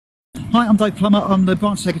Hi, I'm Dave Plummer. I'm the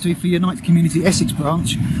branch secretary for Unite Community Essex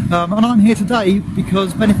branch, and I'm here today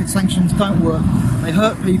because benefit sanctions don't work. They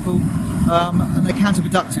hurt people and they're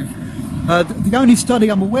counterproductive. The only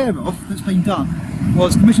study I'm aware of that's been done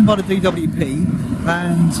was commissioned by the DWP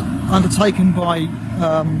and undertaken by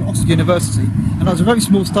Oxford University, and that was a very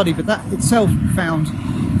small study, but that itself found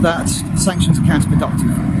that sanctions are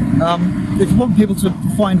counterproductive. If you want people to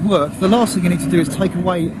find work, the last thing you need to do is take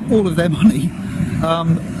away all of their money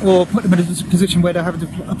or put them in a position where they're having to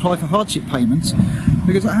apply for hardship payments,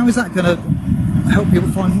 because how is that going to help people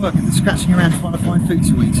find work if they're scratching around trying to find food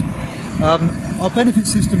to eat? Our benefit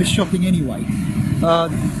system is shocking anyway.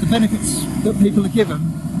 The benefits that people are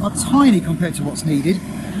given are tiny compared to what's needed,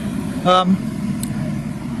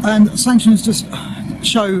 and sanctions just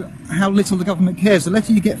show how little the government cares. The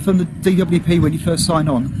letter you get from the DWP when you first sign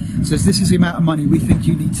on says this is the amount of money we think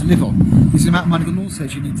you need to live on. This is the amount of money the law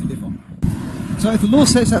says you need to live on. So if the law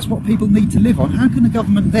says that's what people need to live on, how can the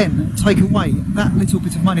government then take away that little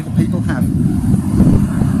bit of money that people have?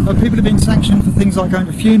 People have been sanctioned for things like going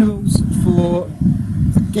to funerals, for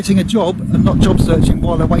getting a job and not job searching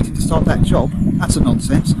while they're waiting to start that job. That's a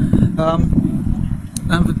nonsense.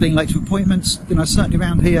 And for being late to appointments, certainly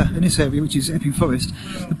around here in this area, which is Epping Forest,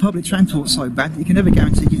 the public transport's so bad that you can never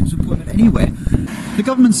guarantee getting to an appointment anywhere. The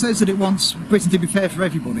government says that it wants Britain to be fair for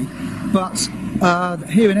everybody, but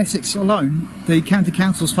here in Essex alone, the county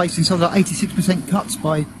council's facing something like 86% cuts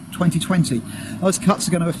by 2020. Those cuts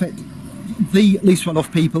are going to affect the least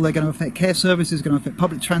well-off people. They're going to affect care services, going to affect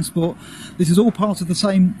public transport. This is all part of the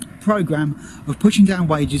same programme of pushing down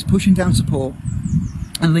wages, pushing down support,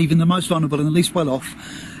 and leaving the most vulnerable and the least well-off,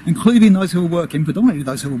 including those who are working, predominantly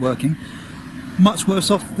those who are working, much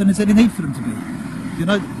worse off than there's any need for them to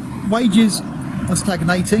be. Wages are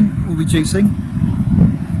stagnating or reducing,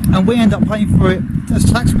 and we end up paying for it as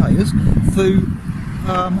taxpayers through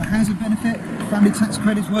housing benefit, family tax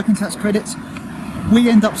credits, working tax credits. We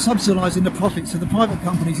end up subsidising the profits of the private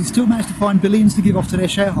companies who still manage to find billions to give off to their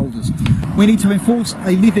shareholders. We need to enforce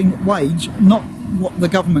a living wage, not what the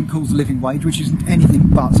government calls a living wage, which isn't anything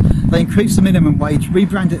but. They increase the minimum wage,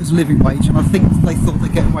 rebrand it as a living wage, and I think they thought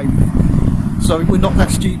they'd get away with it. So we're not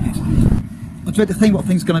that stupid. I dread to think what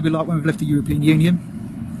things are going to be like when we've left the European Union.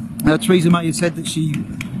 Theresa May has said that she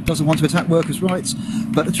doesn't want to attack workers' rights,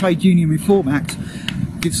 but the Trade Union Reform Act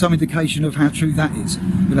gives some indication of how true that is.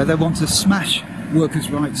 They want to smash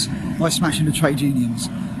workers' rights by smashing the trade unions.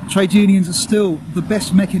 Trade unions are still the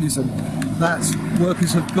best mechanism that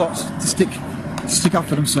workers have got to stick up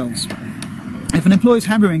for themselves. If an employer's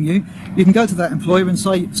hammering you, you can go to that employer and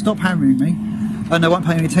say, stop hammering me, and they won't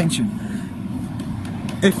pay any attention.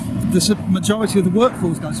 If the majority of the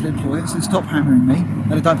workforce goes to the employer and says, stop hammering me,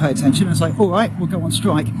 and they don't pay attention, and say, all right, we'll go on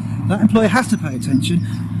strike, that employer has to pay attention.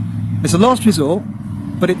 It's a last resort,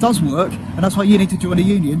 but it does work, and that's why you need to join a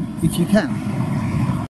union if you can.